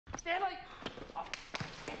Stanley! Oh.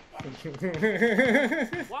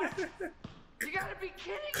 What? You gotta be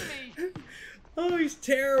kidding me! Oh, he's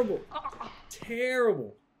terrible.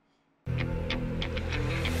 Terrible.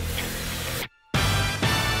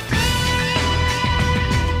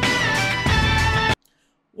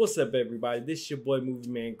 What's up, everybody? This is your boy Movie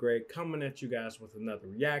Man Greg coming at you guys with another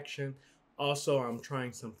reaction. Also, I'm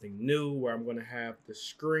trying something new where I'm going to have the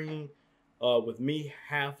screen with me,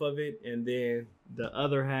 half of it, and then the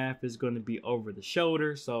other half is going to be over the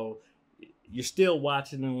shoulder. So you're still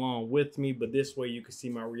watching along with me, but this way you can see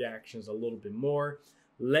my reactions a little bit more.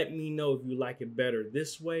 Let me know if you like it better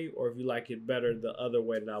this way or if you like it better the other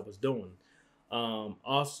way that I was doing.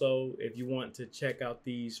 Also, if you want to check out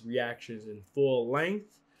these reactions in full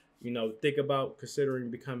length, you know, think about considering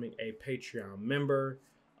becoming a Patreon member.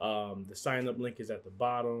 The sign up link is at the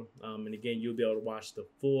bottom. And again, you'll be able to watch the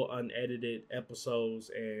full unedited episodes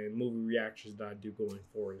and movie reactions that I do going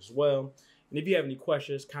forward as well. And if you have any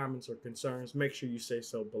questions, comments, or concerns, make sure you say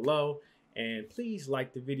so below. And please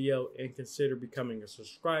like the video and consider becoming a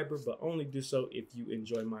subscriber, but only do so if you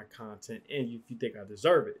enjoy my content and if you think I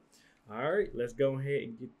deserve it. All right, let's go ahead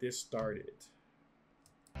and get this started.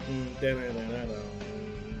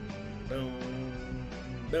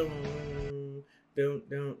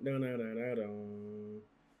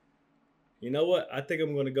 You know what? I think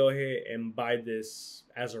I'm going to go ahead and buy this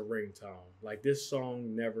as a ringtone. Like, this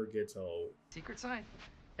song never gets old. Secret sign.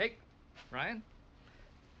 Hey, Ryan.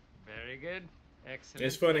 Very good. Excellent.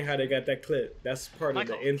 It's funny how they got that clip. That's part of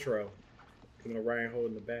the intro. You know, Ryan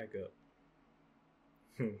holding the bag up.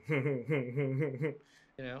 You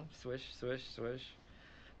know, swish, swish, swish.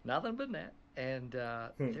 Nothing but net. And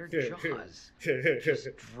their jaws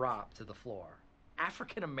just drop to the floor.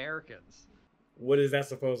 African Americans. What is that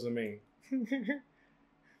supposed to mean?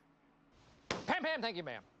 Pam, thank you,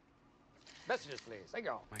 ma'am. Messages, please. Thank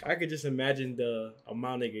you. I could just imagine the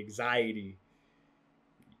amount of anxiety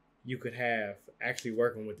you could have actually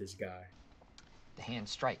working with this guy. The hand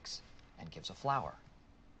strikes and gives a flower.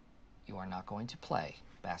 You are not going to play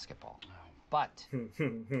basketball. But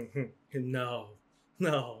no.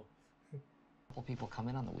 Well, people come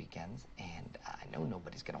in on the weekends, and I know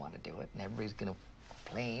nobody's going to want to do it, and everybody's going to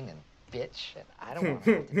complain and bitch, and I don't want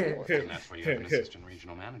to have to deal with it. And that's why you have an assistant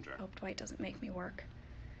regional manager. Hope Dwight doesn't make me work.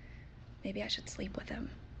 Maybe I should sleep with him.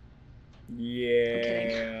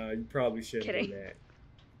 Yeah, you probably shouldn't do that.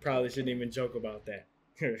 Probably shouldn't even joke about that.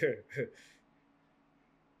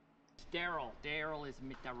 Daryl is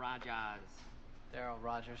Mr. Rogers. Daryl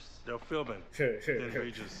Rogers. Daryl Philbin. Then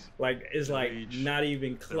Regis. Like, it's like not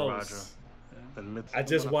even close. Then I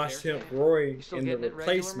just watched him, Roy, in The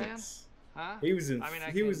Replacements. Huh? He was in, I mean,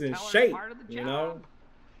 he was in tell shape, part of the you job. know.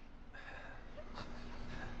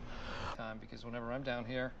 Time, because whenever I'm down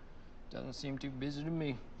here, it doesn't seem too busy to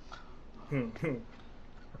me.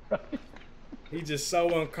 He's just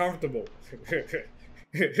so uncomfortable.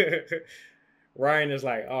 Ryan is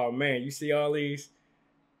like, oh man, you see all these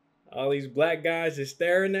black guys just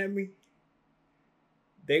staring at me?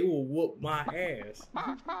 They will whoop my ass.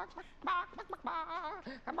 Alright, fine.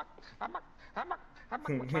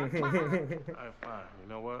 You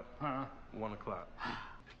know what? 1 o'clock.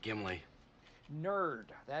 Gimli. Nerd.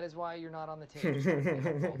 That is why you're not on the team.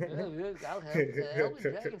 I'll help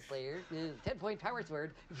the Dragon Slayer. 10-point power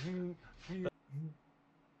sword.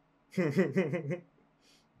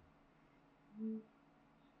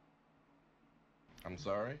 I'm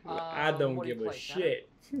sorry? I don't give a shit.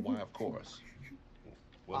 Why, of course.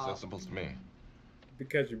 What's that supposed to mean?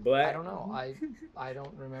 Because you're black? I don't know. I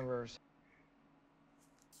don't remember.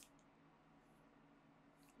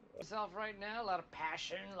 Myself right now, a lot of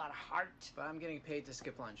passion, a lot of heart. But I'm getting paid to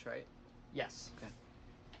skip lunch, right? Yes. Okay.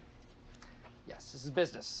 Yes, this is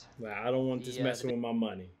business. Nah, I don't want this messing with my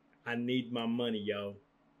money. I need my money, yo.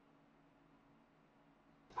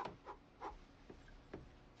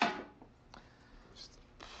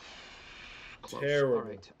 Close.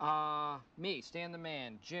 Terrible. All right. Me, Stan the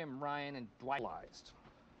Man, Jim, Ryan, and Dwight.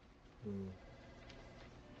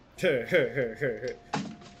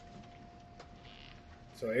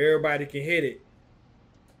 So everybody can hit it.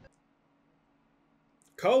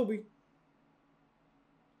 Kobe.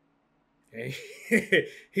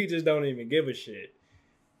 He just don't even give a shit.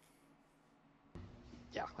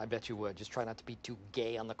 Yeah, I bet you would. Just try not to be too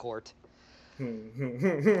gay on the court. By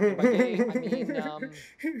gay, I mean,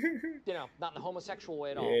 you know, not in the homosexual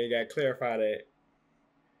way at all. Yeah, you gotta clarify that.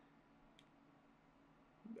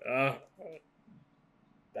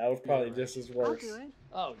 That was probably just as worse. I'll do it.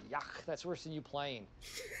 Oh, yuck. That's worse than you playing.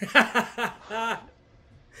 Because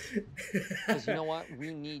you know what?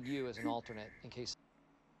 We need you as an alternate in case.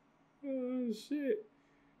 Oh, shit.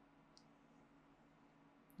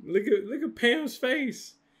 Look at Pam's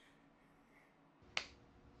face.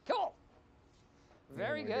 Cool.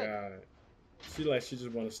 Very good. God. She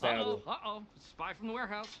just want to stab her. Uh-oh. Spy from the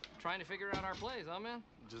warehouse. Trying to figure out our plays, huh, man?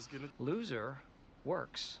 Just get it. Loser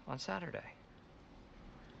works on Saturday.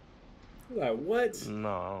 Like, what?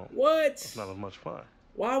 No. What? It's not as much fun.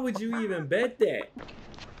 Why would you even bet that?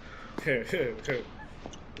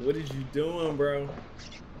 What is you doing, bro?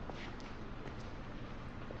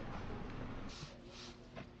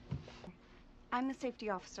 I'm the safety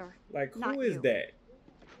officer. Like, not who is you. that?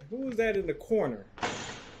 Who is that in the corner?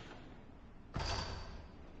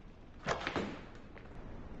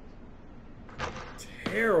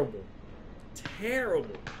 Terrible.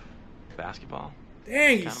 Terrible. Basketball?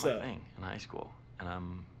 Dang, you Kind of my suck. thing in high school.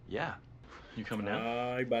 And yeah. You coming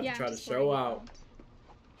down? He about to try to just show letting you out. know.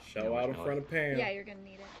 Show out in front of Pam. Yeah, you're gonna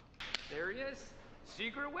need it. There he is.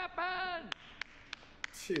 Secret weapon.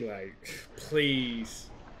 She like, please.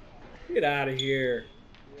 Get out of here.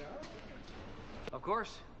 Of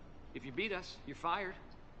course, if you beat us, you're fired.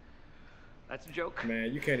 That's a joke.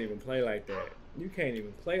 Man, you can't even play like that. You can't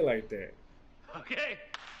even play like that. Okay.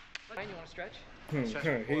 Ryan, you want to stretch?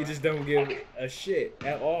 He just don't give a shit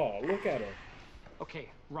at all. Look at him. Okay,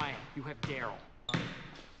 Ryan, you have Daryl.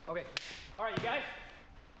 Okay. All right, you guys.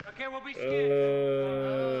 Okay, we'll be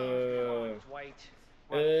scared. Come on, it's white.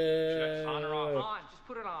 What? Should I on or off? On. Just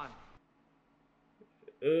put it on.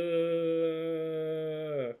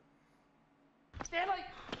 Stanley.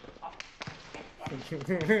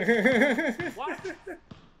 What?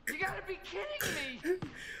 You gotta be kidding me.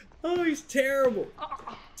 Oh, he's terrible.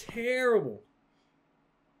 Terrible.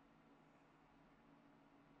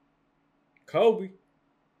 Kobe.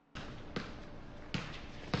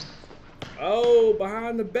 Oh,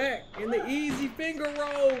 behind the back in the easy finger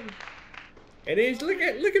roll. And then look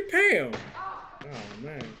at Pam. Oh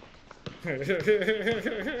man.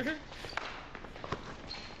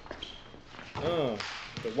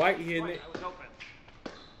 The white hitting it. I was open.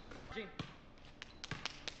 Gene.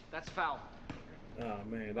 That's foul. Oh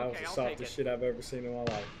man, that was Okay, the I'll take softest it. shit I've ever seen in my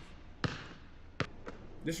life.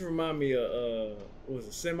 This remind me of what was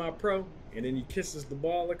it, semi-pro, and then he kisses the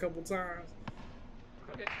ball a couple times.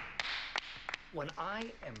 Okay. When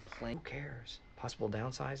I am playing, who cares? Possible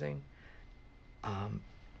downsizing.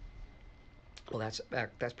 Well, that's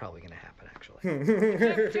probably going to happen, actually. Jim,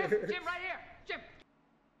 right here. Jim.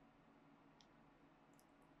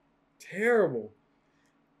 Terrible.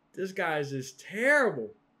 This guy's just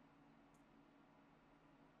terrible.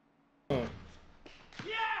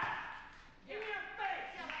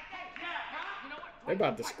 They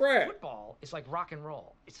about to scrap. Football is like rock and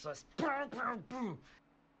roll. It's just boom, boom, boom.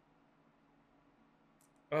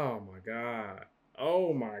 Oh my god.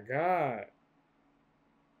 Oh my god.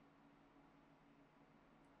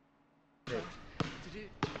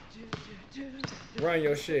 Run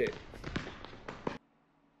your shit.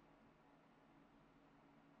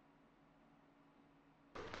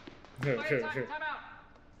 Time out.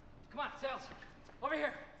 Come on, Sales. Over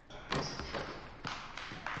here.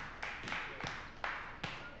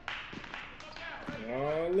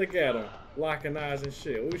 Oh, look at him. Locking eyes and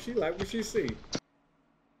shit. What she like? What she see?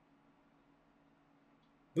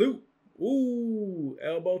 Blue. Ooh,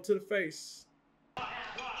 elbow to the face.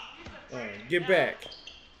 Get back.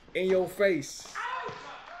 In your face. Ouch!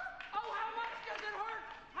 Oh, how much does it hurt?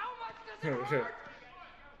 How much does it hurt?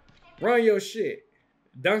 Run your shit.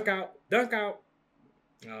 Dunk out. Dunk out.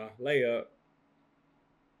 Layup.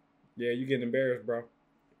 Yeah, you getting embarrassed, bro.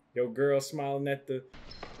 Your girl smiling at the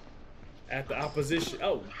opposition.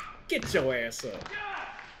 Oh, get your ass up. What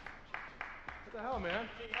the hell, man?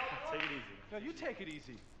 Take it easy. No, you take it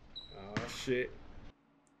easy. Oh, shit.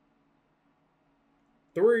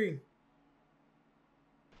 3.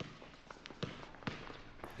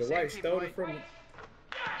 The white stole it from him.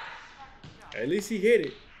 At least he hit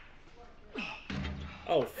it.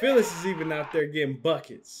 Oh, Phyllis is even out there getting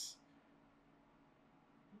buckets.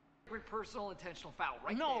 Personal intentional foul,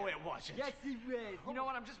 right? No, there. it wasn't. Yes, it was. You know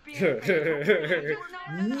what? I'm just being. Yes, it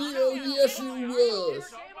was.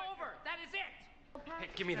 Game over. That is it. Hey,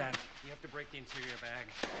 give me that. You have to break the interior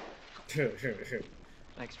bag.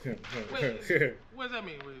 Thanks. Wait, what does that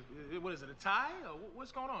mean? What is it, a tie? Or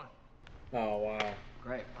what's going on? Oh, wow.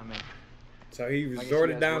 Great. I'm in. So he guess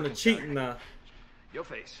resorted you guys down to working cheating now. Your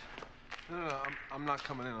face. No, I'm not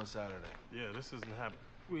coming in on Saturday. Yeah, this isn't happening.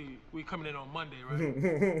 We coming in on Monday, right?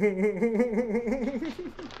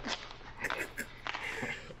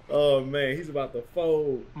 Oh, man. He's about to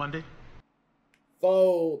fold. Monday?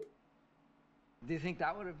 Fold. Do you think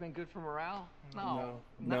that would have been good for morale? No.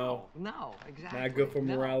 No, exactly. Not good for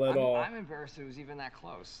No. morale at all. I'm embarrassed it was even that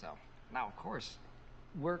close. So now, of course,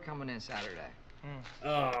 We're coming in Saturday.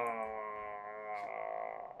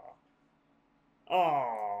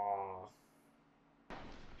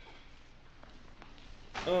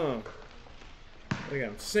 Look,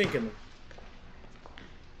 I'm sinking them.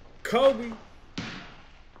 Kobe.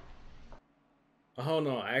 Oh, hold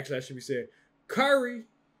on. Actually, I should be saying Curry.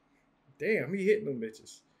 Damn, he hitting them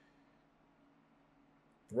bitches.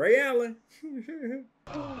 Ray Allen.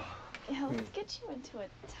 Yeah, let's get you into a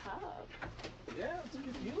tub. Yeah, let's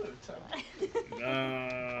get you in a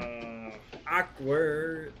tub.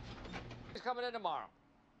 Awkward. He's coming in tomorrow.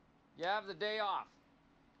 You have the day off.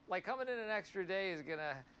 Like, coming in an extra day is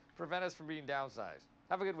gonna prevent us from being downsized.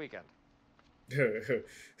 Have a good weekend.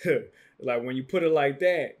 Like, when you put it like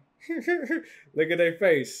that, look at their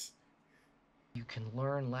face. You can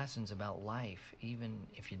learn lessons about life even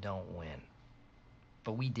if you don't win.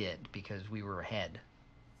 But we did because we were ahead.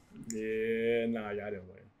 Yeah, nah, y'all didn't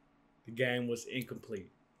win. The game was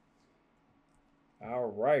incomplete.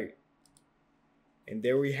 All right. And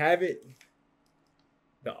there we have it.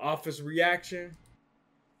 The Office reaction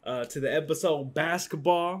to the episode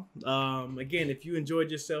Basketball. Again, if you enjoyed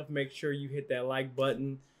yourself, make sure you hit that like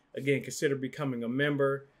button. Again, consider becoming a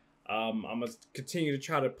member. I'm going to continue to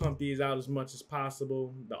try to pump these out as much as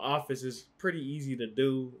possible. The Office is pretty easy to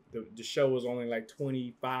do. The show is only like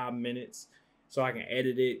 25 minutes, so I can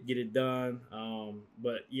edit it, get it done.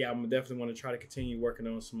 But yeah, I'm definitely want to try to continue working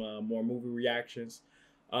on some more movie reactions.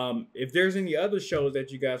 If there's any other shows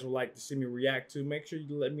that you guys would like to see me react to, make sure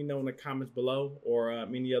you let me know in the comments below, or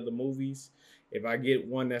any other movies. If I get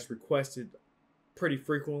one that's requested pretty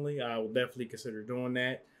frequently, I will definitely consider doing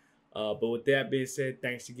that. But with that being said,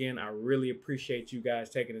 thanks again. I really appreciate you guys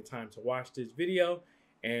taking the time to watch this video,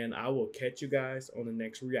 and I will catch you guys on the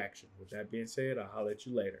next reaction. With that being said, I'll holler at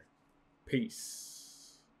you later. Peace.